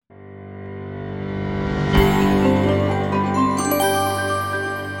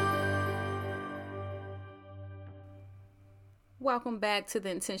welcome back to the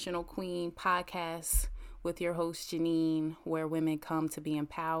Intentional Queen podcast with your host Janine, where women come to be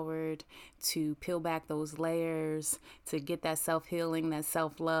empowered, to peel back those layers, to get that self-healing, that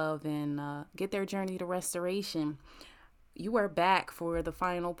self-love, and get their journey to restoration. You are back for the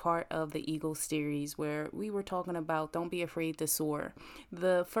final part of the Eagle series, where we were talking about don't be afraid to soar.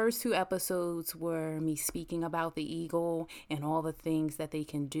 The first two episodes were me speaking about the eagle and all the things that they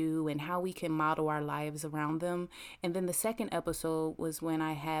can do and how we can model our lives around them. And then the second episode was when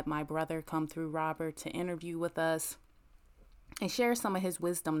I had my brother come through, Robert, to interview with us and share some of his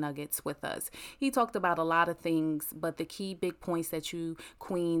wisdom nuggets with us. He talked about a lot of things, but the key big points that you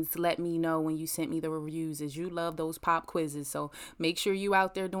queens let me know when you sent me the reviews is you love those pop quizzes. So make sure you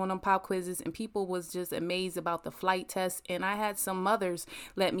out there doing them pop quizzes. And people was just amazed about the flight test. And I had some mothers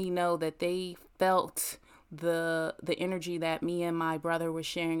let me know that they felt the energy that me and my brother were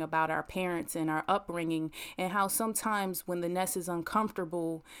sharing about our parents and our upbringing, and how sometimes when the nest is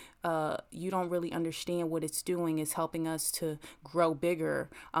uncomfortable, you don't really understand what it's doing. It's helping us to grow bigger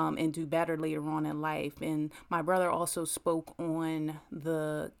and do better later on in life. And my brother also spoke on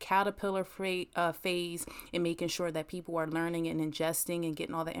the caterpillar phase and making sure that people are learning and ingesting and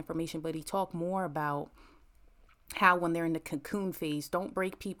getting all the information. But he talked more about how when they're in the cocoon phase, don't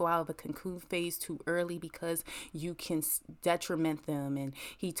break people out of the cocoon phase too early because you can detriment them. And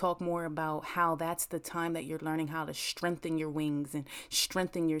he talked more about how that's the time that you're learning how to strengthen your wings and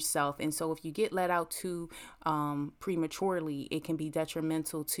strengthen yourself. And so if you get let out too prematurely, it can be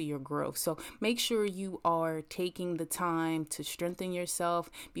detrimental to your growth. So make sure you are taking the time to strengthen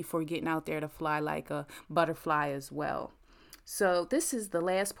yourself before getting out there to fly like a butterfly as well. So this is the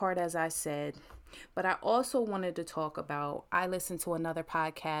last part, as I said. But I also wanted to talk about, I listened to another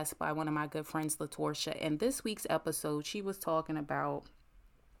podcast by one of my good friends, LaTorsha, and this week's episode, she was talking about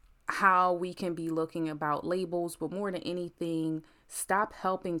how we can be looking about labels, but more than anything, stop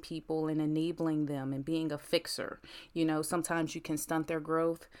helping people and enabling them and being a fixer. You know, sometimes you can stunt their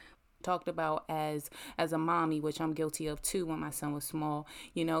growth. Talked about as a mommy, which I'm guilty of too. When my son was small,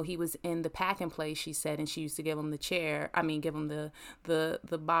 you know, he was in the pack and play, she said, and she used to give him give him the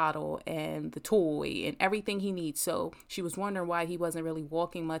bottle and the toy and everything he needs. So she was wondering why he wasn't really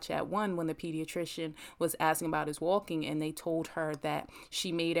walking much at one when the pediatrician was asking about his walking, and they told her that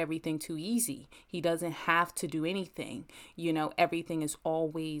she made everything too easy. He doesn't have to do anything. You know, everything is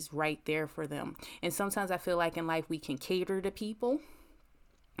always right there for them. And sometimes I feel like in life we can cater to people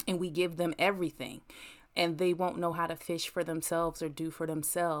and we give them everything, and they won't know how to fish for themselves or do for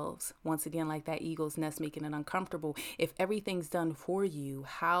themselves. Once again, like that eagle's nest, making it uncomfortable. If everything's done for you,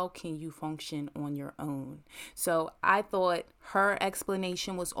 how can you function on your own? So I thought her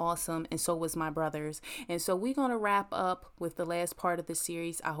explanation was awesome, and so was my brother's. And so we're going to wrap up with the last part of the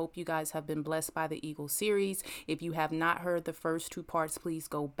series. I hope you guys have been blessed by the Eagle series. If you have not heard the first two parts, please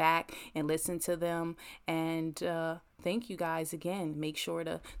go back and listen to them. And thank you guys again. Make sure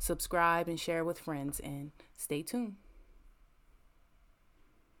to subscribe and share with friends, and stay tuned.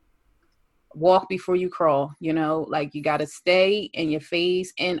 Walk before you crawl, you know, like you got to stay in your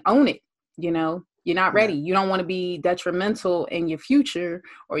phase and own it. You know, you're not ready. You don't want to be detrimental in your future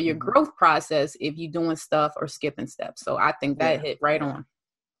or your growth process if you're doing stuff or skipping steps. So I think that hit right on.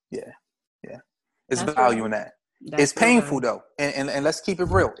 Yeah. It's value in that. It's painful though. And let's keep it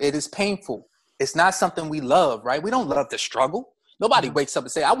real. It is painful. It's not something we love, right? We don't love to struggle. Nobody wakes up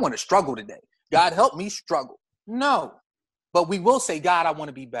and say, I want to struggle today. God, help me struggle. No. But we will say, God, I want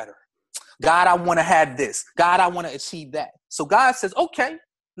to be better. God, I want to have this. God, I want to achieve that. So God says, okay,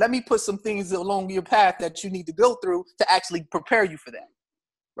 let me put some things along your path that you need to go through to actually prepare you for that,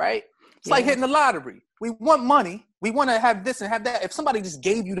 right? It's like hitting the lottery. We want money. We want to have this and have that. If somebody just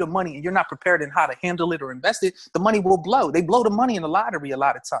gave you the money and you're not prepared in how to handle it or invest it, the money will blow. They blow the money in the lottery a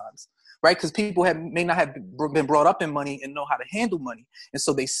lot of times. Right? Because people may not have been brought up in money and know how to handle money. And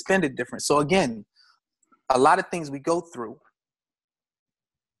so they spend it different. So again, a lot of things we go through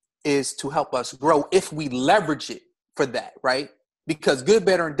is to help us grow if we leverage it for that, right? Because good,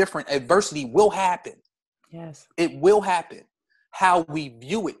 better, and different, adversity will happen. Yes. It will happen. How we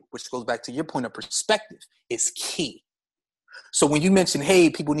view it, which goes back to your point of perspective, is key. So when you mention, hey,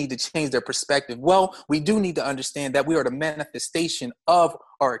 people need to change their perspective, well, we do need to understand that we are the manifestation of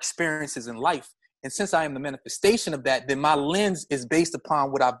our experiences in life. And since I am the manifestation of that, then my lens is based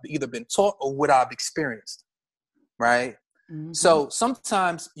upon what I've either been taught or what I've experienced, right? Mm-hmm. So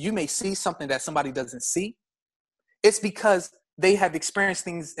sometimes you may see something that somebody doesn't see. It's because they have experienced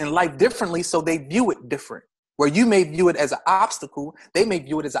things in life differently, so they view it different. Where you may view it as an obstacle, they may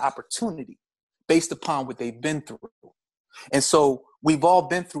view it as an opportunity based upon what they've been through. And so we've all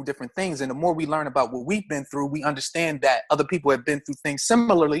been through different things. And the more we learn about what we've been through, we understand that other people have been through things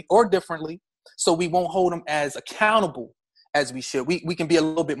similarly or differently. So we won't hold them as accountable as we should. We can be a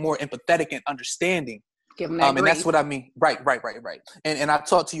little bit more empathetic and understanding. Give them that and that's what I mean. Right. And I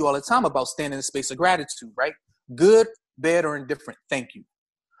talk to you all the time about standing in a space of gratitude, right? Good, bad, or indifferent. Thank you.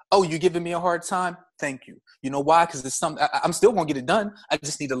 Oh, you giving me a hard time? Thank you. You know why? Because it's something I'm still going to get it done. I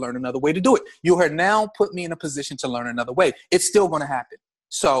just need to learn another way to do it. You have now put me in a position to learn another way. It's still going to happen.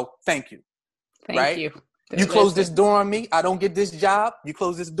 So thank you. Thank you. You close this door on me. I don't get this job. You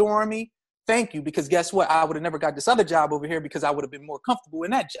close this door on me. Thank you. Because guess what? I would have never got this other job over here because I would have been more comfortable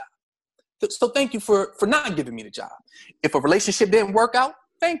in that job. So thank you for not giving me the job. If a relationship didn't work out,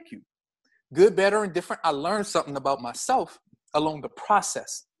 thank you. Good, better, and different. I learned something about myself along the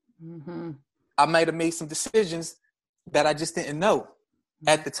process. Mm-hmm. I might have made some decisions that I just didn't know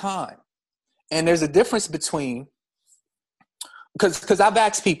at the time. And there's a difference between, because I've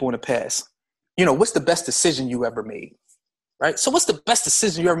asked people in the past, what's the best decision you ever made? Right? So what's the best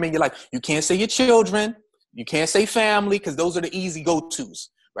decision you ever made in your life? You can't say your children. You can't say family because those are the easy go-tos,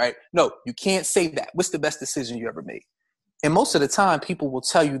 right? No, you can't say that. What's the best decision you ever made? And most of the time, people will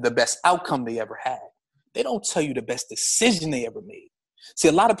tell you the best outcome they ever had. They don't tell you the best decision they ever made. See,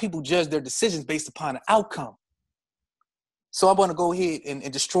 a lot of people judge their decisions based upon an outcome. So I want to go ahead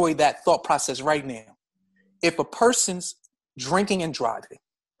and destroy that thought process right now. If a person's drinking and driving,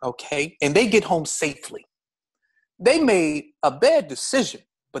 okay, and they get home safely, they made a bad decision,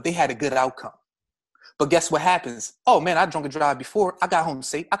 but they had a good outcome. But guess what happens? Oh, man, I drunk and drive before. I got home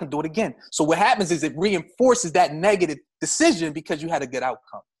safe. I can do it again. So what happens is it reinforces that negative decision because you had a good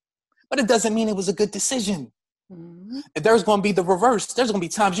outcome. But it doesn't mean it was a good decision. Mm-hmm. There's going to be the reverse. There's going to be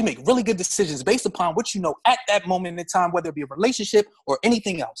times you make really good decisions based upon what you know at that moment in time, whether it be a relationship or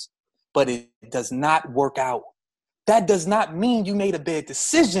anything else. But it does not work out. That does not mean you made a bad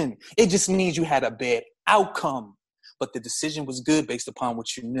decision. It just means you had a bad outcome. But the decision was good based upon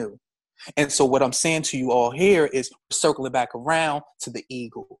what you knew. And so what I'm saying to you all here is circling back around to the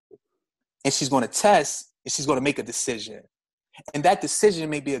eagle. And she's going to test and she's going to make a decision. And that decision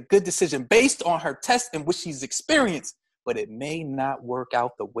may be a good decision based on her test and what she's experienced, but it may not work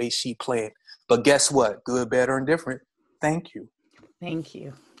out the way she planned. But guess what? Good, better, and different. Thank you. Thank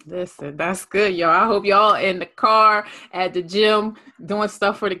you. Listen, that's good, y'all. I hope y'all in the car, at the gym, doing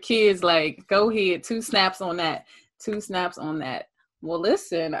stuff for the kids. Like, go ahead. 2 snaps on that. 2 snaps on that. Well,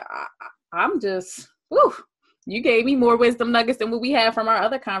 listen, I'm just, you gave me more wisdom nuggets than what we had from our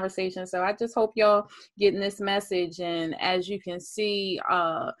other conversation. So I just hope y'all getting this message. And as you can see,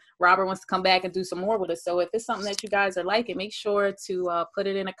 Robert wants to come back and do some more with us. So if it's something that you guys are liking, make sure to put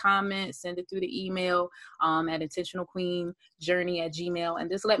it in a comment, send it through the email at intentionalqueenjourney@gmail.com. And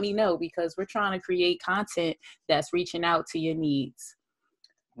just let me know because we're trying to create content that's reaching out to your needs.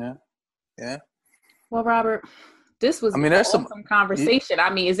 Yeah. Well, Robert, this was an awesome conversation.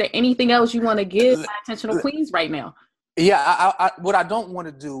 Is there anything else you want to give my intentional queens right now? Yeah, what I don't want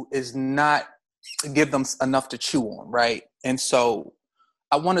to do is not give them enough to chew on, right? And so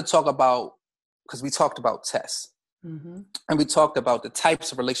I want to talk about, because we talked about tests, and we talked about the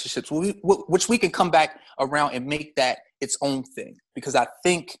types of relationships, which we can come back around and make that its own thing. Because I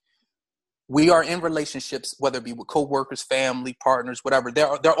think we are in relationships, whether it be with coworkers, family, partners, whatever.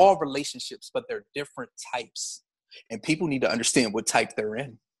 They're all relationships, but they're different types. And people need to understand what type they're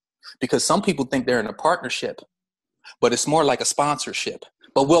in, because some people think they're in a partnership, but it's more like a sponsorship.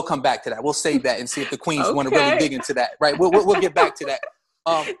 But we'll come back to that. We'll save that and see if the queens want to really dig into that. Right? We'll get back to that.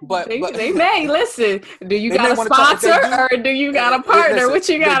 But they may listen. Do you got a sponsor or do you got a partner? Listen, what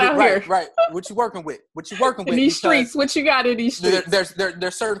you got out here? Right. What you working with? In these streets? What you got in these streets?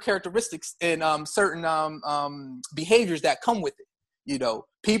 There's certain characteristics and certain behaviors that come with it.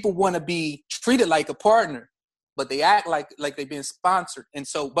 People want to be treated like a partner, but they act like they're being sponsored. And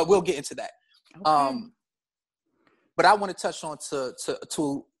so, but we'll get into that. Okay. But I want to touch on to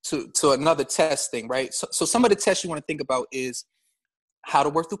another test thing, right? So some of the tests you want to think about is how to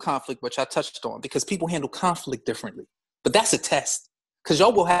work through conflict, which I touched on, because people handle conflict differently. But that's a test, because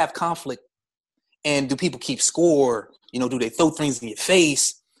y'all will have conflict. And do people keep score? Do they throw things in your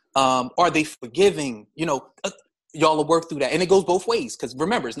face? Are they forgiving? Y'all will work through that. And it goes both ways, because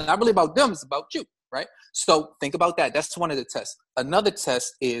remember, it's not really about them, it's about you, right? So think about that. That's one of the tests. Another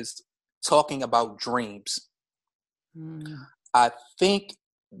test is talking about dreams. I think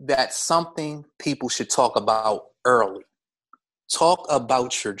that's something people should talk about early. Talk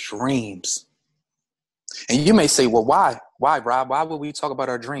about your dreams. And you may say, well, why? Why, Rob? Why would we talk about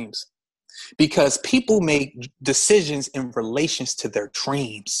our dreams? Because people make decisions in relations to their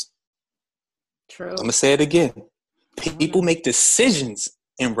dreams. True. I'm going to say it again. People make decisions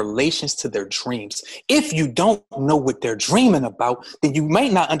in relations to their dreams. If you don't know what they're dreaming about, then you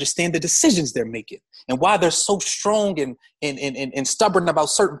might not understand the decisions they're making and why they're so strong and stubborn about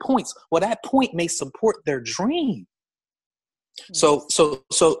certain points. Well, that point may support their dream. So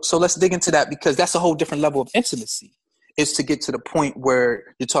let's dig into that, because that's a whole different level of intimacy, is to get to the point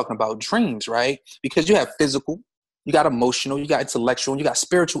where you're talking about dreams, right? Because you have physical, you got emotional, you got intellectual, and you got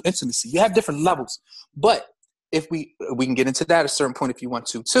spiritual intimacy. You have different levels. But if we can get into that at a certain point if you want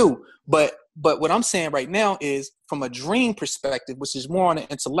to too. But what I'm saying right now is, from a dream perspective, which is more on the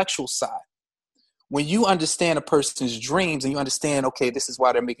intellectual side, when you understand a person's dreams and you understand, okay, this is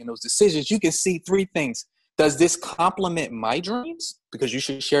why they're making those decisions, you can see three things. Does this complement my dreams? Because you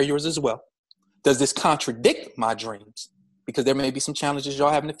should share yours as well. Does this contradict my dreams? Because there may be some challenges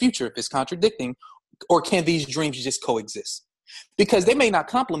y'all have in the future if it's contradicting. Or can these dreams just coexist? Because they may not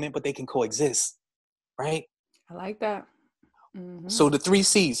complement, but they can coexist, right? I like that. Mm-hmm. So the 3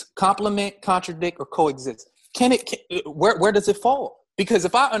 C's: complement, contradict, or coexist. Where does it fall? Because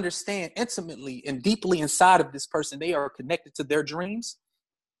if I understand intimately and deeply inside of this person, they are connected to their dreams,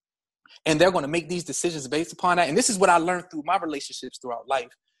 and they're going to make these decisions based upon that. And this is what I learned through my relationships throughout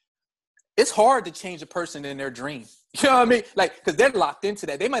life. It's hard to change a person in their dream. You know what I mean? Like, because they're locked into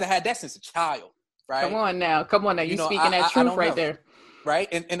that. They might have had that since a child, right? Come on now. You're speaking that truth right there. Right?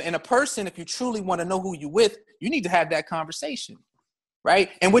 And a person, if you truly want to know who you're with, you need to have that conversation, right?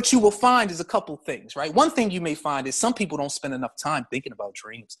 And what you will find is a couple things, right? One thing you may find is some people don't spend enough time thinking about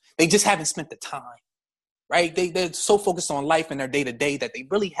dreams. They just haven't spent the time, right? They're so focused on life and their day-to-day that they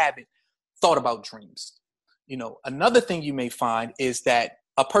really haven't thought about dreams. You know, another thing you may find is that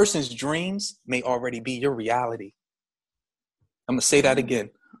a person's dreams may already be your reality. I'm going to say that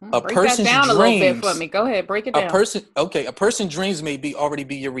again. Break that down a little bit for me. Go ahead, break it down. A person's dreams may already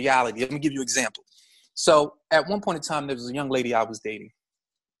be your reality. Let me give you an example. So at one point in time, there was a young lady I was dating,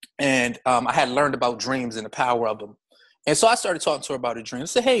 and I had learned about dreams and the power of them. And so I started talking to her about her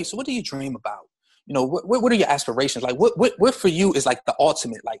dreams. I said, hey, so what do you dream about? You know, what are your aspirations? Like, what for you is like the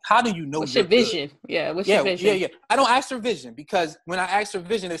ultimate? Like, how do you know? What's your vision? Good? Yeah, what's your vision? Yeah. I don't ask her vision, because when I ask her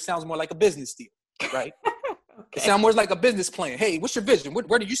vision, it sounds more like a business deal, right? Okay. It sounds more like a business plan. Hey, what's your vision?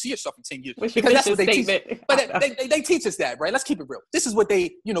 Where do you see yourself in 10 years? Because that's what they teach. But they teach us that, right? Let's keep it real. This is what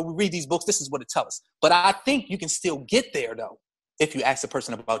we read these books. This is what it tells us. But I think you can still get there, though, if you ask a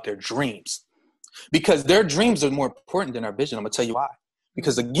person about their dreams. Because their dreams are more important than our vision. I'm going to tell you why.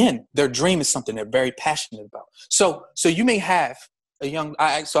 Because, again, their dream is something they're very passionate about. So you may have a young –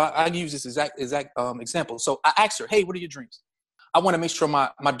 I use this exact example. So I asked her, hey, what are your dreams? I want to make sure my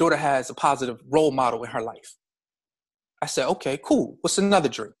daughter has a positive role model in her life. I said, okay, cool. What's another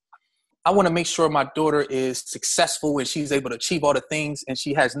dream? I want to make sure my daughter is successful and she's able to achieve all the things and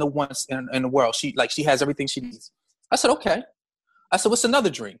she has no wants in the world. She has everything she needs. I said, okay. I said, what's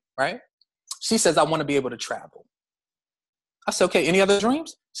another dream, right? She says, I want to be able to travel. I said, okay, any other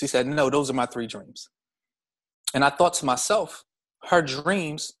dreams? She said, no, those are my 3 dreams. And I thought to myself, her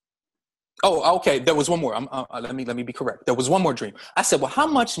dreams. Oh, okay. There was one more. Let me be correct. There was one more dream. I said, well, how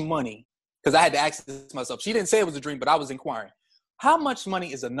much money? Because I had to ask this myself. She didn't say it was a dream, but I was inquiring. How much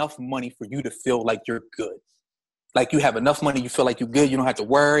money is enough money for you to feel like you're good? Like you have enough money, you feel like you're good. You don't have to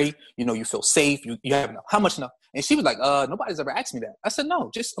worry. You know, you feel safe. You have enough. How much enough? And she was like, nobody's ever asked me that. I said,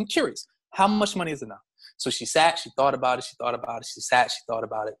 no, I'm curious. How much money is enough? So she sat, she thought about it. She sat, she thought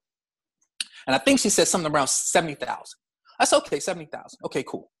about it. And I think she said something around 70,000. I said, okay, 70,000. Okay,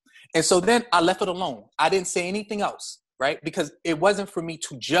 cool. And so then I left it alone. I didn't say anything else. Right? Because it wasn't for me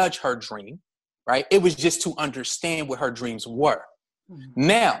to judge her dream, right? It was just to understand what her dreams were. Mm-hmm.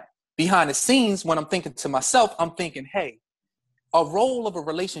 Now, behind the scenes, when I'm thinking to myself, I'm thinking, hey, a role of a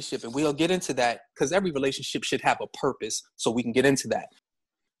relationship, and we'll get into that because every relationship should have a purpose, so we can get into that.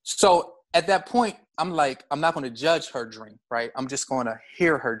 So at that point, I'm like, I'm not going to judge her dream, right? I'm just going to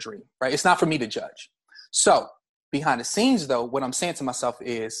hear her dream, right? It's not for me to judge. So behind the scenes, though, what I'm saying to myself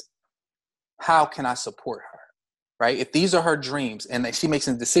is, how can I support her? Right? If these are her dreams and that she makes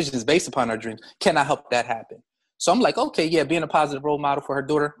some decisions based upon her dreams, can I help that happen? So I'm like, okay, yeah, being a positive role model for her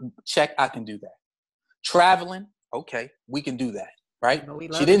daughter, check, I can do that. Traveling, okay, we can do that, right?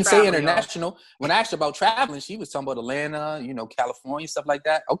 She didn't say international. Y'all. When I asked her about traveling, she was talking about Atlanta, California, stuff like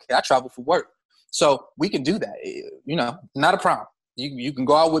that. Okay, I travel for work. So we can do that, not a problem. You can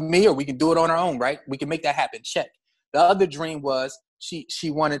go out with me or we can do it on our own, right? We can make that happen, check. The other dream was, she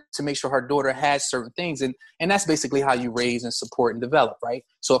wanted to make sure her daughter has certain things. And that's basically how you raise and support and develop, right?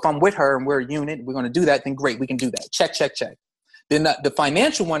 So if I'm with her and we're a unit, we're going to do that, then great, we can do that. Check. Then the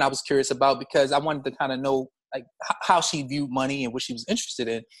financial one I was curious about because I wanted to kind of know like how she viewed money and what she was interested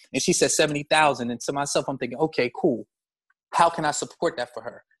in. And she said 70,000. And to myself, I'm thinking, okay, cool. How can I support that for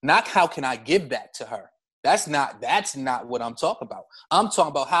her? Not how can I give that to her? That's not what I'm talking about. I'm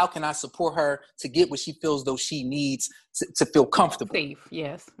talking about how can I support her to get what she feels though she needs to feel comfortable. Safe,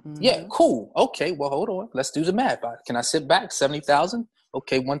 yes. Mm-hmm. Yeah, cool. Okay, well, hold on. Let's do the math. Can I sit back? 70,000?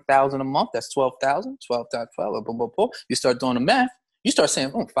 Okay, 1,000 a month. That's 12,000. 12 times 12. Boom, boom, boom. You start doing the math. You start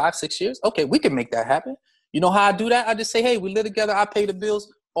saying, 5, 6 years. Okay, we can make that happen. You know how I do that? I just say, hey, we live together. I pay the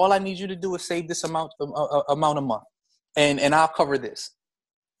bills. All I need you to do is save this amount a month. And I'll cover this.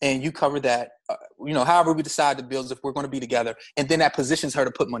 And you cover that, however we decide the bills, if we're going to be together. And then that positions her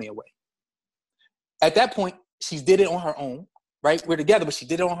to put money away. At that point, she did it on her own, right? We're together, but she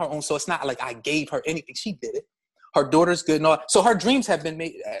did it on her own. So it's not like I gave her anything. She did it. Her daughter's good and all. So her dreams have been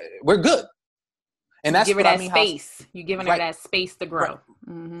made. We're good. And that's what I mean. Space. You're giving her that space to grow. Right.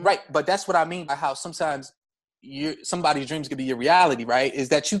 Mm-hmm. Right. But that's what I mean by how sometimes somebody's dreams can be your reality, right? Is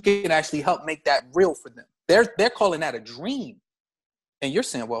that you can actually help make that real for them. They're calling that a dream. And you're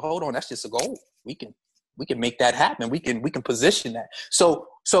saying, well, hold on, that's just a goal. We can make that happen. We can position that. So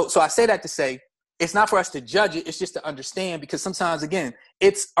I say that to say it's not for us to judge it. It's just to understand, because sometimes, again,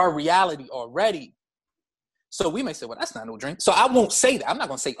 it's our reality already. So we may say, well, that's not no dream. So I won't say that. I'm not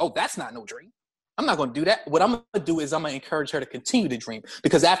going to say, oh, that's not no dream. I'm not going to do that. What I'm going to do is I'm going to encourage her to continue to dream,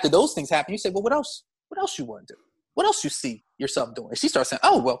 because after those things happen, you say, well, what else? What else you want to do? What else you see yourself doing? And she starts saying,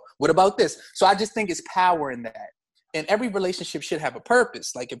 oh, well, what about this? So I just think it's power in that. And every relationship should have a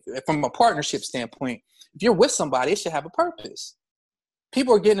purpose. Like if from a partnership standpoint, if you're with somebody, it should have a purpose.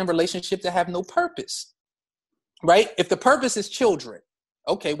 People are getting in relationships that have no purpose, right? If the purpose is children,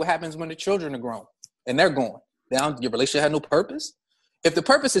 okay, what happens when the children are grown and they're gone? Now your relationship had no purpose. If the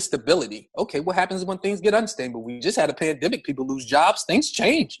purpose is stability, okay, what happens when things get unstable? We just had a pandemic, people lose jobs, things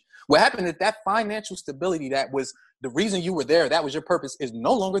change. What happened is that financial stability that was the reason you were there, that was your purpose, is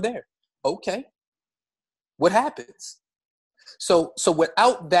no longer there. Okay. What happens? So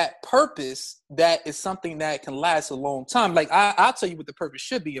without that purpose, that is something that can last a long time. Like I'll tell you what the purpose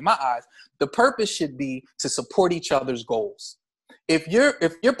should be in my eyes. The purpose should be to support each other's goals. If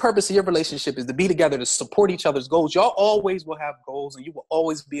your purpose of your relationship is to be together to support each other's goals, y'all always will have goals, and you will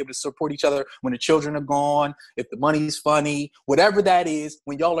always be able to support each other when the children are gone, if the money's funny, whatever that is,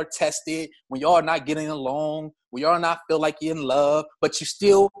 when y'all are tested, when y'all are not getting along, when y'all not feel like you're in love, but you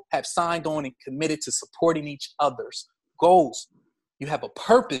still have signed on and committed to supporting each other's goals. You have a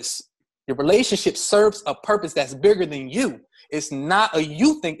purpose. Your relationship serves a purpose that's bigger than you. It's not a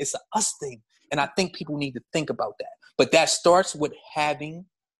you thing, it's an us thing. And I think people need to think about that. But that starts with having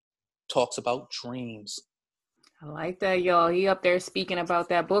talks about dreams. I like that, y'all. He up there speaking about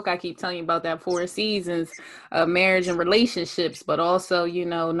that book. I keep telling you about that 4 seasons of marriage and relationships, but also,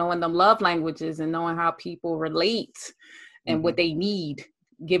 knowing them love languages and knowing how people relate and what they need,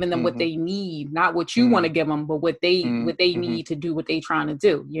 giving them what they need, not what you want to give them, but what they need to do what they trying to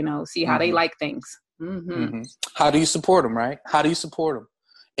do, see how they like things. How do you support them, right? How do you support them?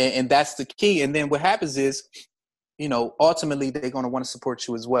 And that's the key. And then what happens is, ultimately they're going to want to support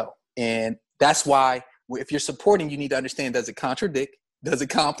you as well. And that's why if you're supporting, you need to understand, does it contradict? Does it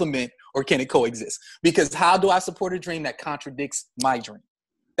complement? Or can it coexist? Because how do I support a dream that contradicts my dream?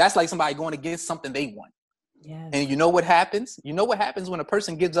 That's like somebody going against something they want. Yes. And you know what happens? You know what happens when a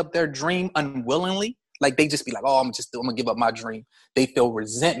person gives up their dream unwillingly? Like they just be like, oh, I'm going to give up my dream. They feel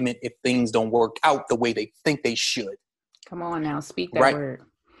resentment if things don't work out the way they think they should. Come on now, speak that word.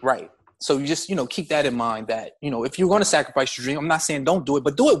 Right. So you just, keep that in mind that, if you're going to sacrifice your dream, I'm not saying don't do it,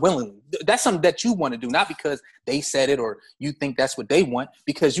 but do it willingly. That's something that you want to do, not because they said it or you think that's what they want,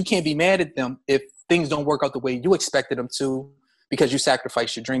 because you can't be mad at them if things don't work out the way you expected them to, because you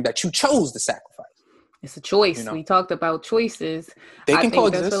sacrificed your dream that you chose to sacrifice. It's a choice. We talked about choices. They can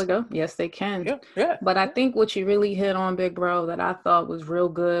coexist. That's really good. Yes, they can. Yeah. But I think what you really hit on, big bro, that I thought was real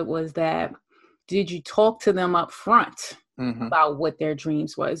good was that, did you talk to them up front about what their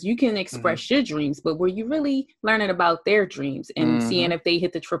dreams was? You can express your dreams, but were you really learning about their dreams and seeing if they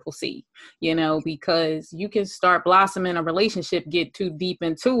hit the triple C, because you can start blossoming a relationship, get too deep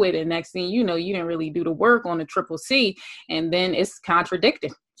into it, and next thing you know, you didn't really do the work on the triple C, and then it's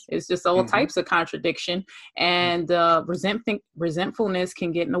contradicting. It's just all types of contradiction, and resentfulness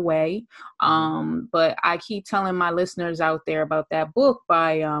can get in the way. But I keep telling my listeners out there about that book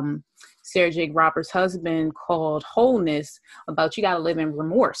by Sarah Jake Roberts' husband called Wholeness, about you got to live in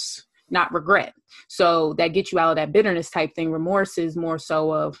remorse, not regret. So that gets you out of that bitterness type thing. Remorse is more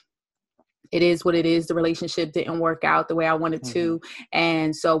so of, it is what it is. The relationship didn't work out the way I wanted to.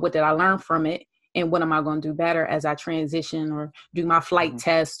 And so what did I learn from it? and what am I going to do better as I transition or do my flight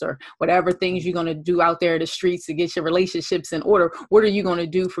test or whatever things you're going to do out there in the streets to get your relationships in order. What are you going to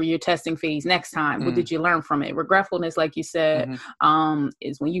do for your testing phase next time? What did you learn from it? Regretfulness, like you said,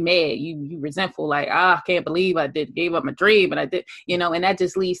 is when you mad, you resentful, like, I can't believe I gave up my dream, and I did, and that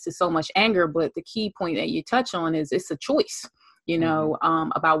just leads to so much anger. But the key point that you touch on is it's a choice,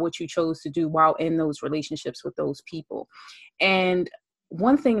 about what you chose to do while in those relationships with those people. And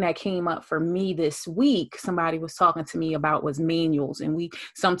one thing that came up for me this week, somebody was talking to me about, was manuals. And we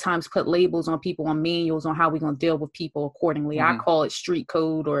sometimes put labels on people on manuals on how we're going to deal with people accordingly. I call it street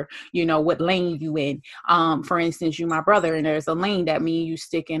code, or, what lane you in. For instance, you my brother, and there's a lane that me and you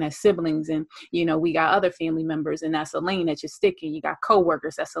stick in as siblings. And, we got other family members, and that's a lane that you're sticking. You got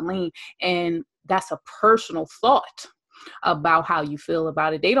coworkers, that's a lane. And that's a personal thought about how you feel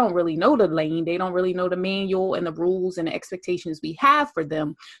about it. They don't really know the lane. They don't really know the manual and the rules and the expectations we have for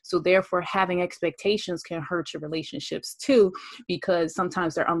them. So therefore, having expectations can hurt your relationships too, because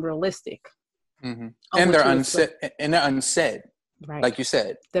sometimes they're unrealistic. And they're unsaid. Right. Like you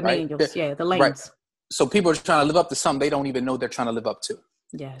said. The manuals, the lanes. Right. So people are trying to live up to something they don't even know they're trying to live up to.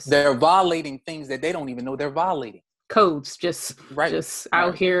 Yes. They're violating things that they don't even know they're violating. Codes, just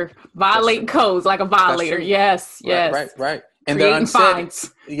out here violating codes like a violator. Yes. Right. And they're unsaid.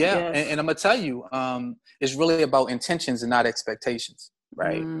 Fines. Yeah. Yes. And I'm gonna tell you, it's really about intentions and not expectations.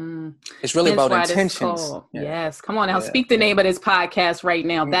 Right. It's really about intentions. Yes. Come on now. Speak the name of this podcast right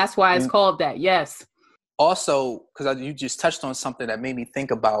now. That's why it's called that. Yes. Also, because you just touched on something that made me think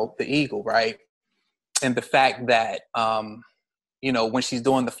about the eagle, right? And the fact that, when she's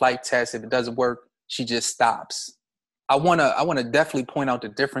doing the flight test, if it doesn't work, she just stops. I want to definitely point out the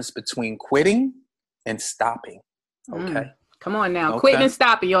difference between quitting and stopping. Okay. Come on now. Okay. Quitting and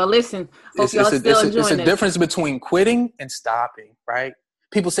stopping. Y'all listen. Hope y'all still enjoying this. It's a difference between quitting and stopping, right?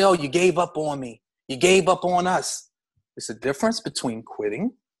 People say, oh, you gave up on me. You gave up on us. It's a difference between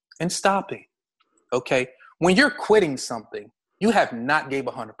quitting and stopping. Okay. When you're quitting something, you have not gave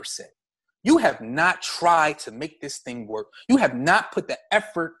 100%. You have not tried to make this thing work. You have not put the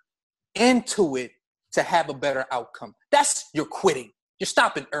effort into it to have a better outcome. That's you're quitting. You're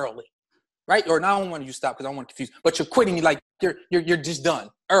stopping early, right? Or I don't want you to stop because I don't want to confuse. But you're quitting. You're just done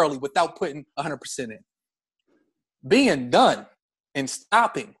early without putting 100% in. Being done and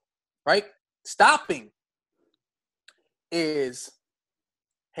stopping, right? Stopping is,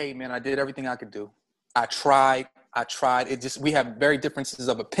 hey man, I did everything I could do. I tried. We have very differences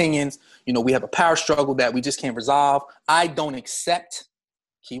of opinions. We have a power struggle that we just can't resolve. I don't accept,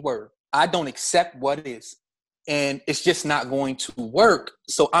 keyword, I don't accept what is, and it's just not going to work.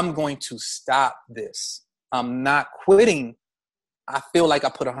 So I'm going to stop this. I'm not quitting. I feel like I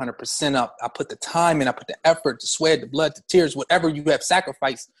put 100% up. I put the time in, I put the effort, the sweat, the blood, the tears, whatever you have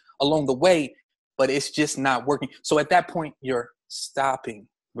sacrificed along the way, but it's just not working. So at that point, you're stopping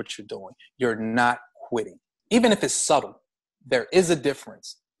what you're doing. You're not quitting. Even if it's subtle, there is a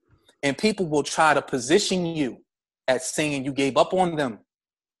difference. And people will try to position you as saying you gave up on them.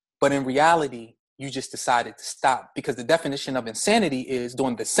 But in reality, you just decided to stop, because the definition of insanity is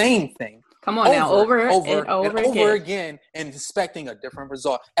doing the same thing. Come on now, over again and expecting a different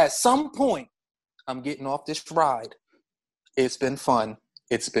result. At some point, I'm getting off this ride. It's been fun.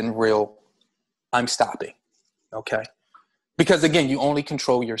 It's been real. I'm stopping. Okay? Because again, you only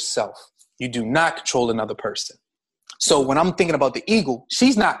control yourself. You do not control another person. So when I'm thinking about the eagle,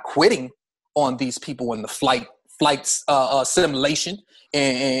 she's not quitting on these people in the flight simulation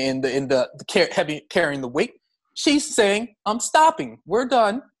and the carrying the weight. She's saying, I'm stopping. We're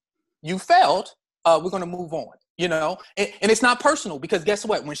done. You failed. We're going to move on, and it's not personal, because guess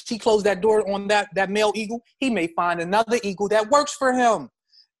what? When she closed that door on that male eagle, he may find another eagle that works for him.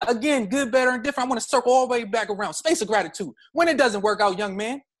 Again, good, better, and different. I want to circle all the way back around. Space of gratitude. When it doesn't work out, young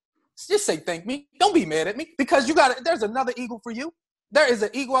man, just say thank me. Don't be mad at me, because there's another eagle for you. There is an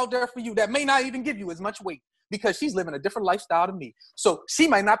eagle out there for you that may not even give you as much weight, because she's living a different lifestyle than me. So she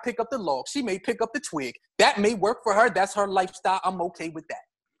might not pick up the log. She may pick up the twig. That may work for her. That's her lifestyle. I'm okay with that.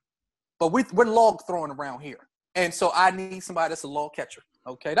 But we're log throwing around here. And so I need somebody that's a log catcher.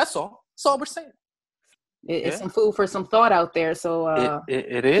 Okay, that's all. That's all we're saying. It's some food for some thought out there. So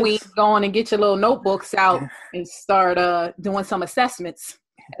it is. Queen, go on and get your little notebooks out and start doing some assessments.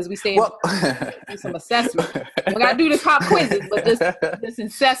 As we say, do some assessment. We got to do the pop quizzes, but just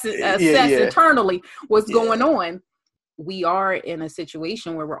assess internally what's going on. We are in a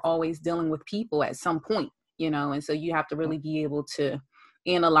situation where we're always dealing with people at some point, and so you have to really be able to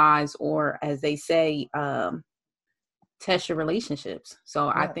analyze, or as they say, test your relationships. So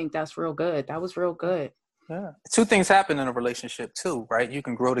I think that's real good. That was real good. Yeah. Two things happen in a relationship too, right? You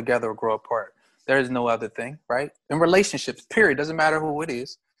can grow together or grow apart. There is no other thing, right? In relationships, period, doesn't matter who it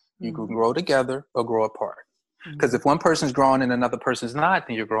is. You can grow together or grow apart. Because if one person's growing and another person's not,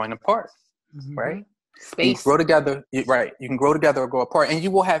 then you're growing apart, right? Space. You can grow together, right? You can grow together or grow apart. And you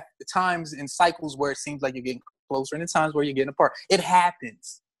will have times and cycles where it seems like you're getting closer and times where you're getting apart. It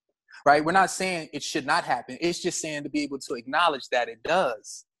happens, right? We're not saying it should not happen. It's just saying to be able to acknowledge that it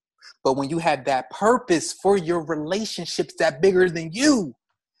does. But when you have that purpose for your relationships that bigger than you,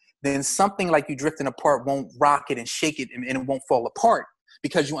 then something like you drifting apart won't rock it and shake it and it won't fall apart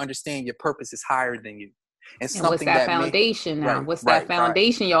because you understand your purpose is higher than you. And what's that foundation now? Right, what's that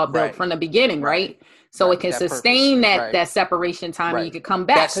foundation y'all built from the beginning, right? So it can sustain that separation time and you can come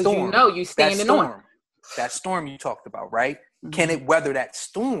back because you know you standing on. That storm you talked about, right? Can it weather that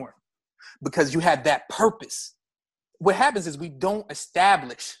storm? Because you have that purpose. What happens is we don't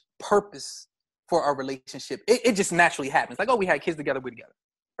establish purpose for our relationship. It just naturally happens. Like, oh, we had kids together, we're together,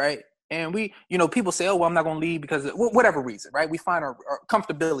 right? And we, people say, oh, well, I'm not going to leave because of whatever reason, right? We find our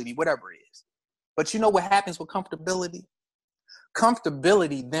comfortability, whatever it is. But you know what happens with comfortability?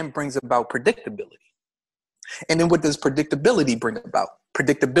 Comfortability then brings about predictability. And then what does predictability bring about?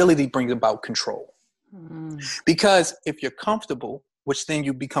 Predictability brings about control. Because if you're comfortable, which then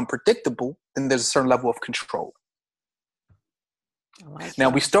you become predictable, then there's a certain level of control. Now,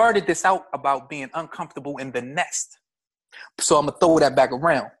 we started this out about being uncomfortable in the nest. So I'm going to throw that back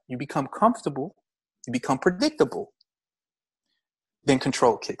around. You become comfortable, you become predictable, then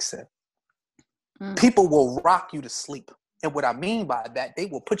control kicks in. People will rock you to sleep. And what I mean by that, they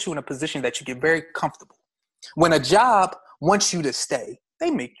will put you in a position that you get very comfortable. When a job wants you to stay,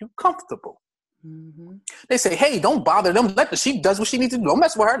 they make you comfortable. They say, hey, don't bother them. She does what she needs to do. Don't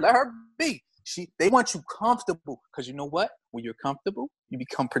mess with her. Let her be. They want you comfortable because you know what? When you're comfortable, you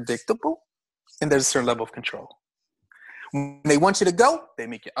become predictable and there's a certain level of control. When they want you to go, they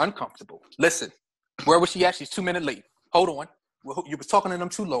make you uncomfortable. Listen, where was she at? She's 2 minutes late. Hold on. Well, you was talking to them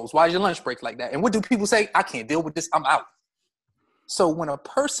too low. Why is your lunch break like that? And what do people say? I can't deal with this. I'm out. So when a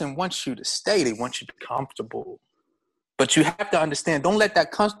person wants you to stay, they want you to be comfortable. But you have to understand, don't let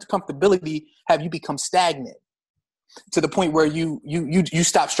that comfortability have you become stagnant to the point where you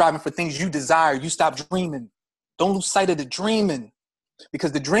stop striving for things you desire. You stop dreaming. Don't lose sight of the dreaming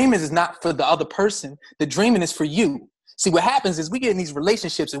because the dreaming is not for the other person. The dreaming is for you. See, what happens is we get in these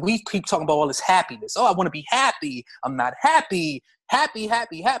relationships and we keep talking about all this happiness. Oh, I want to be happy. I'm not happy. Happy.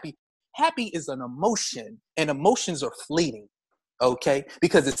 Happy is an emotion, and emotions are fleeting, okay?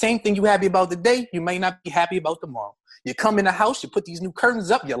 Because the same thing you're happy about today, you may not be happy about tomorrow. You come in the house, you put these new curtains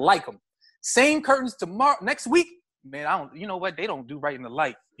up, you like them. Same curtains tomorrow, next week, man, you know what? They don't do right in the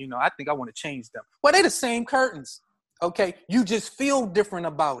light. I think I want to change them. Well, they the same curtains, okay? You just feel different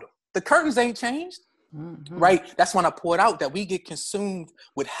about them. The curtains ain't changed. Right? That's when I poured out that we get consumed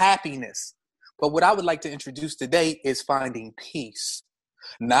with happiness. But what I would like to introduce today is finding peace.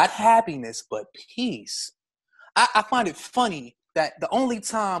 Not happiness, but peace. I find it funny that the only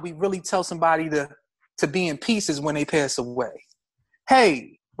time we really tell somebody to be in peace is when they pass away.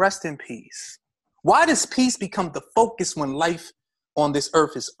 Hey, rest in peace. Why does peace become the focus when life on this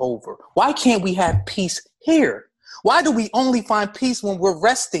earth is over? Why can't we have peace here? Why do we only find peace when we're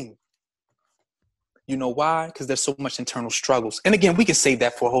resting? You know why? Because there's so much internal struggles. And again, we can save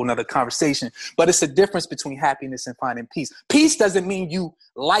that for a whole nother conversation, but it's a difference between happiness and finding peace. Peace doesn't mean you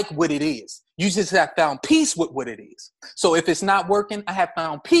like what it is. You just have found peace with what it is. So if it's not working, I have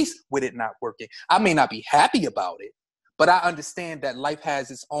found peace with it not working. I may not be happy about it, but I understand that life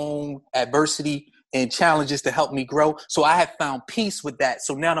has its own adversity and challenges to help me grow. So I have found peace with that.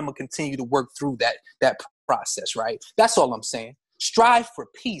 So now I'm going to continue to work through that process, right? That's all I'm saying. Strive for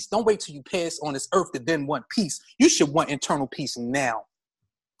peace. Don't wait till you pass on this earth to then want peace. You should want internal peace now.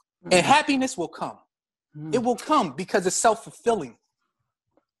 And happiness will come. It will come because it's self-fulfilling.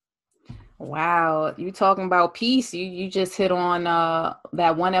 Wow. You talking about peace. You just hit on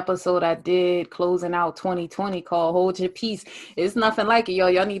that one episode I did closing out 2020 called Hold Your Peace. It's nothing like it, yo.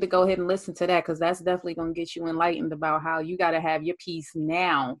 Y'all need to go ahead and listen to that because that's definitely going to get you enlightened about how you got to have your peace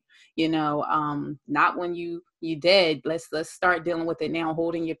now. Not when you dead. Let's start dealing with it now,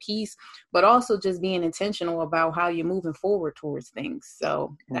 holding your peace, but also just being intentional about how you're moving forward towards things.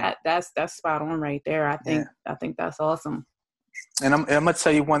 So that's spot on right there. I think that's awesome. And I'm going to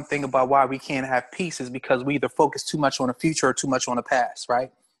tell you one thing about why we can't have peace is because we either focus too much on the future or too much on the past,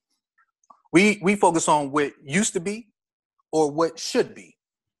 right? We focus on what used to be or what should be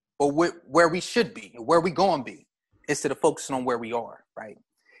or where we should be, where we going to be, instead of focusing on where we are, right?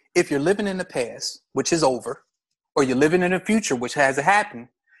 If you're living in the past, which is over, or you're living in the future, which hasn't happened,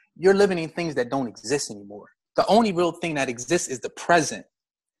 you're living in things that don't exist anymore. The only real thing that exists is the present.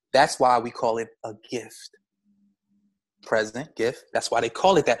 That's why we call it a gift. Present, gift. That's why they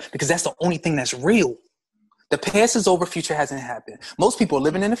call it that, because that's the only thing that's real. The past is over, future hasn't happened. Most people are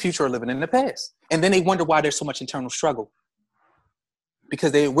living in the future or living in the past. And then they wonder why there's so much internal struggle.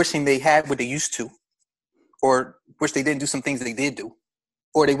 Because they're wishing they had what they used to, or wish they didn't do some things they did do,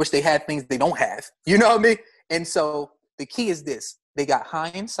 or they wish they had things they don't have. You know what I mean? And so the key is this. They got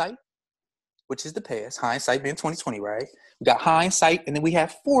hindsight, which is the past. Hindsight being 2020, right? We got hindsight, and then we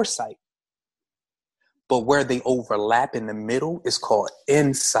have foresight. But where they overlap in the middle is called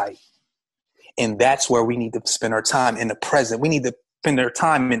insight. And that's where we need to spend our time in the present. We need to spend our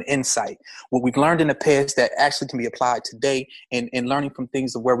time in insight. What we've learned in the past that actually can be applied today, and learning from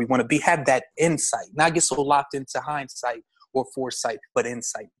things of where we want to be, have that insight. Not get so locked into hindsight or foresight, but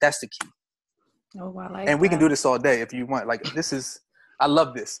insight. That's the key. Oh, I like and we can do this all day if you want. Like, I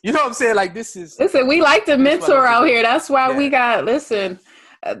love this. You know what I'm saying? Like, listen, we like to mentor out here. That's why we got, this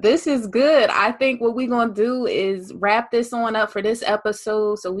is good. I think what we're going to do is wrap this on up for this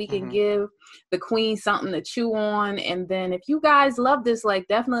episode so we can give the queen something to chew on. And then if you guys love this, like,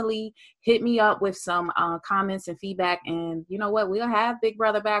 definitely hit me up with some comments and feedback. And you know what? We'll have Big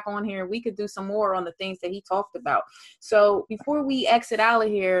Brother back on here. We could do some more on the things that he talked about. So before we exit out of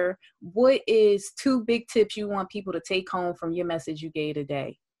here, what is 2 big tips you want people to take home from your message you gave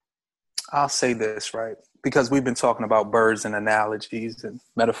today? I'll say this, right? Because we've been talking about birds and analogies and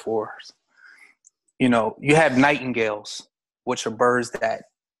metaphors. You know, you have nightingales, which are birds that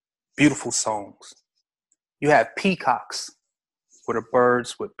beautiful songs. You have peacocks, which are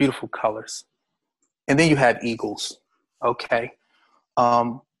birds with beautiful colors. And then you have eagles, okay?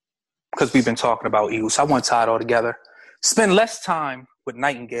 Because we've been talking about eagles. I want to tie it all together. Spend less time with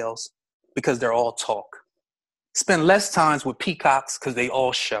nightingales because they're all talk. Spend less times with peacocks because they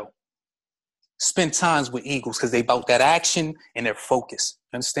all show. Spend times with eagles because they about that action and their focus.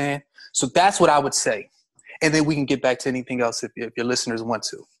 Understand? So that's what I would say. And then we can get back to anything else if your listeners want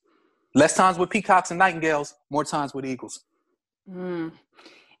to. Less times with peacocks and nightingales, more times with eagles.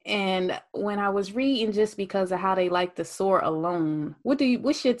 And when I was reading, just because of how they like to soar alone,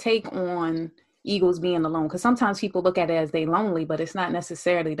 what's your take on eagles being alone? Because sometimes people look at it as they lonely, but it's not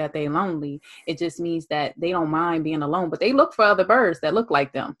necessarily that they lonely. It just means that they don't mind being alone, but they look for other birds that look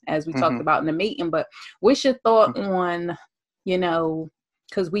like them, as we talked about in the mating. But what's your thought on, you know,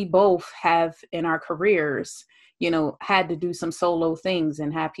 because we both have in our careers, you know, had to do some solo things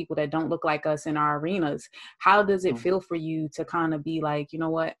and have people that don't look like us in our arenas. How does it feel for you to kind of be like, you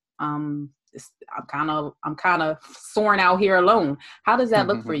know what, I'm kind of soaring out here alone? How does that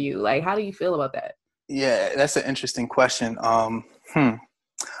look for you? Like, how do you feel about that? Yeah, that's an interesting question.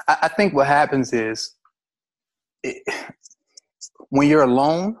 I think what happens is when you're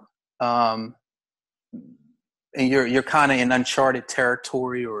alone, and you're kind of in uncharted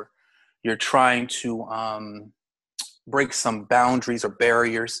territory, or you're trying to break some boundaries or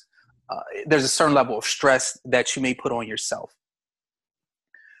barriers, there's a certain level of stress that you may put on yourself.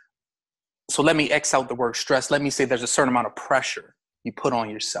 So let me X out the word stress. Let me say there's a certain amount of pressure you put on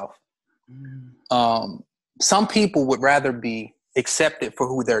yourself. Some people would rather be accepted for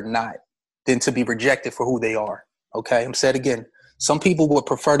who they're not than to be rejected for who they are. Okay, I'm saying it again. Some people would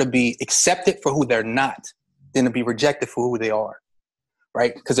prefer to be accepted for who they're not than to be rejected for who they are,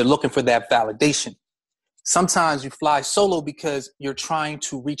 right? Because they're looking for that validation. Sometimes you fly solo because you're trying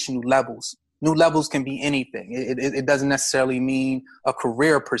to reach new levels. New levels can be anything. It doesn't necessarily mean a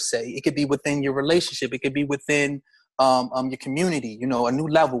career per se. It could be within your relationship. It could be within your community, you know, a new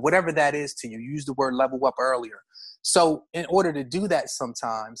level, whatever that is to you. You used the word level up earlier. So in order to do that,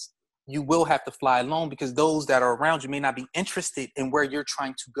 sometimes you will have to fly alone because those that are around you may not be interested in where you're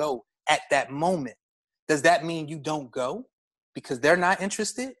trying to go at that moment. Does that mean you don't go because they're not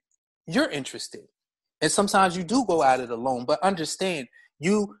interested? You're interested. And sometimes you do go at it alone, but understand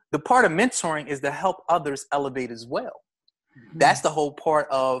the part of mentoring is to help others elevate as well. That's the whole part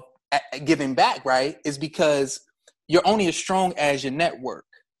of giving back, right? Is because you're only as strong as your network.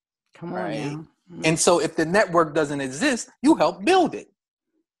 Come on, right? Now. And so if the network doesn't exist, you help build it.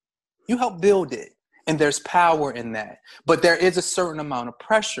 And there's power in that. But there is a certain amount of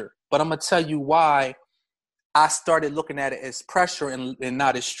pressure. But I'm going to tell you why I started looking at it as pressure and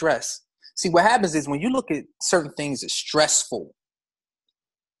not as stress. See, what happens is when you look at certain things as stressful,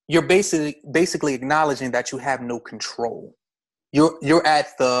 you're basically acknowledging that you have no control. You're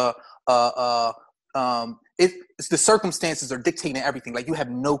at the it's the circumstances are dictating everything. Like you have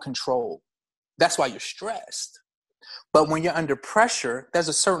no control. That's why you're stressed. But when you're under pressure, there's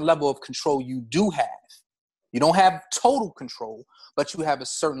a certain level of control you do have. You don't have total control, but you have a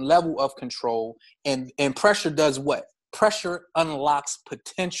certain level of control. And pressure does what? pressure unlocks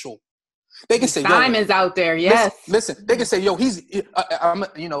potential. They can say, diamonds out there. Yes. Listen, they can say, yo,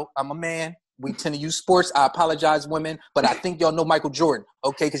 I'm a man. We tend to use sports. I apologize, women, but I think y'all know Michael Jordan,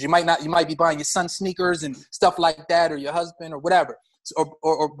 okay? Because you might be buying your son sneakers and stuff like that, or your husband, or whatever,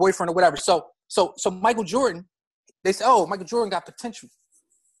 or boyfriend, or whatever. So Michael Jordan, they say, oh, Michael Jordan got potential.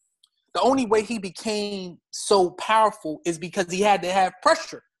 The only way he became so powerful is because he had to have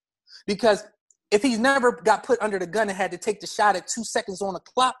pressure. Because if he's never got put under the gun and had to take the shot at 2 seconds on the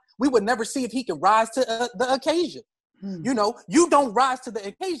clock, we would never see if he could rise to the occasion. You know, you don't rise to the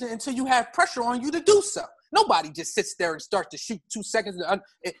occasion until you have pressure on you to do so. Nobody just sits there and starts to shoot 2 seconds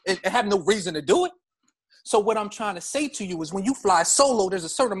and have no reason to do it. So what I'm trying to say to you is when you fly solo, there's a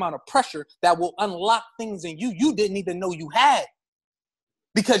certain amount of pressure that will unlock things in you didn't even know you had,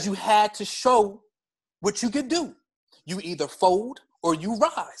 because you had to show what you could do. You either fold or you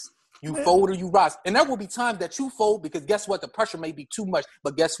rise. You fold or you rise. And there will be times that you fold because guess what? The pressure may be too much.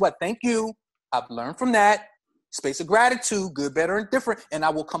 But guess what? Thank you. I've learned from that. Space of gratitude, good, better, and different. And I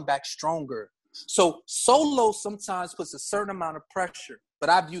will come back stronger. So solo sometimes puts a certain amount of pressure. But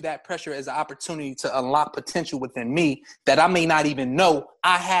I view that pressure as an opportunity to unlock potential within me that I may not even know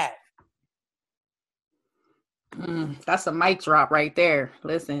I have. That's a mic drop right there.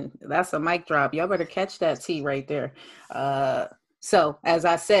 Listen, that's a mic drop. Y'all better catch that T right there. So as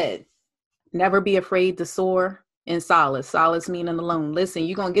I said, never be afraid to soar in solace. Solace meaning alone. Listen,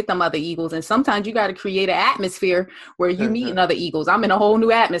 you're going to get them other eagles. And sometimes you got to create an atmosphere where you meet other eagles. I'm in a whole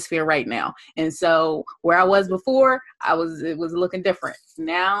new atmosphere right now. And so where I was before, it was looking different.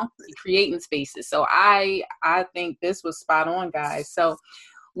 Now creating spaces. So I think this was spot on, guys. So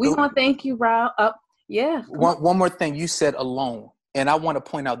we want to thank you, Rob. Yeah. One more thing. You said alone. And I want to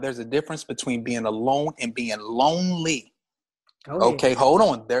point out there's a difference between being alone and being lonely. Okay, hold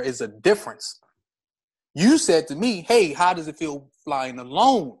on. There is a difference. You said to me, hey, how does it feel flying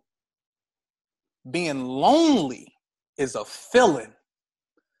alone? Being lonely is a feeling.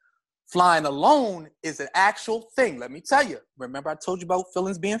 Flying alone is an actual thing. Let me tell you. Remember, I told you about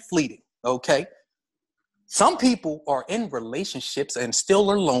feelings being fleeting. Okay. Some people are in relationships and still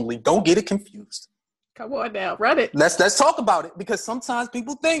are lonely. Don't get it confused. Come on now, run it. Let's talk about it, because sometimes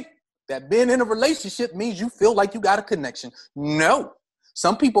people think that being in a relationship means you feel like you got a connection. No.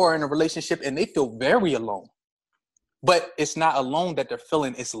 Some people are in a relationship and they feel very alone. But it's not alone that they're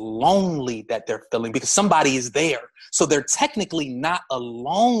feeling, it's lonely that they're feeling, because somebody is there. So they're technically not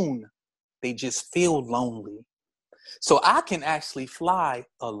alone. They just feel lonely. So I can actually fly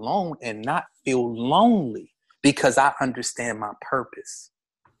alone and not feel lonely because I understand my purpose.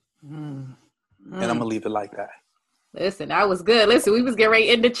 And I'm going to leave it like that. Listen, that was good. Listen, we was getting right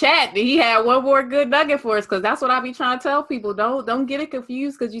in the chat. He had one more good nugget for us, because that's what I be trying to tell people. Don't get it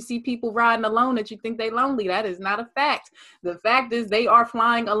confused because you see people riding alone that you think they lonely. That is not a fact. The fact is they are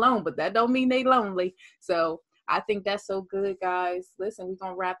flying alone, but that don't mean they lonely. So I think that's so good, guys. Listen, we're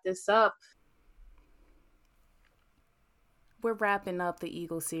going to wrap this up. We're wrapping up the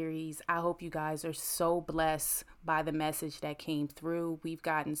Eagle series. I hope you guys are so blessed by the message that came through. We've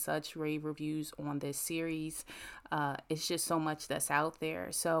gotten such rave reviews on this series. It's just so much that's out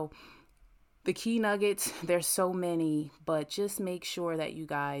there. So the key nuggets, there's so many, but just make sure that you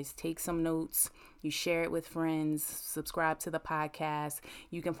guys take some notes. You share it with friends, subscribe to the podcast.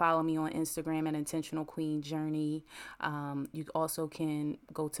 You can follow me on Instagram at Intentional Queen Journey. You also can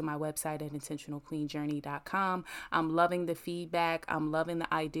go to my website at intentionalqueenjourney.com. I'm loving the feedback. I'm loving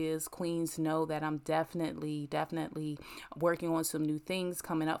the ideas. Queens know that I'm definitely working on some new things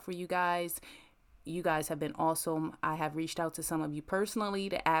coming up for you guys. You guys have been awesome. I have reached out to some of you personally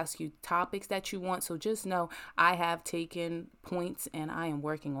to ask you topics that you want. So just know I have taken points and I am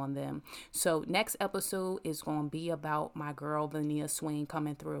working on them. So next episode is going to be about my girl, Vania Swain,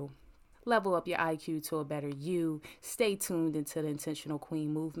 coming through. Level up your IQ to a better you. Stay tuned into the Intentional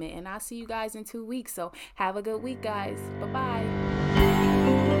Queen movement. And I'll see you guys in 2 weeks. So have a good week, guys. Bye-bye.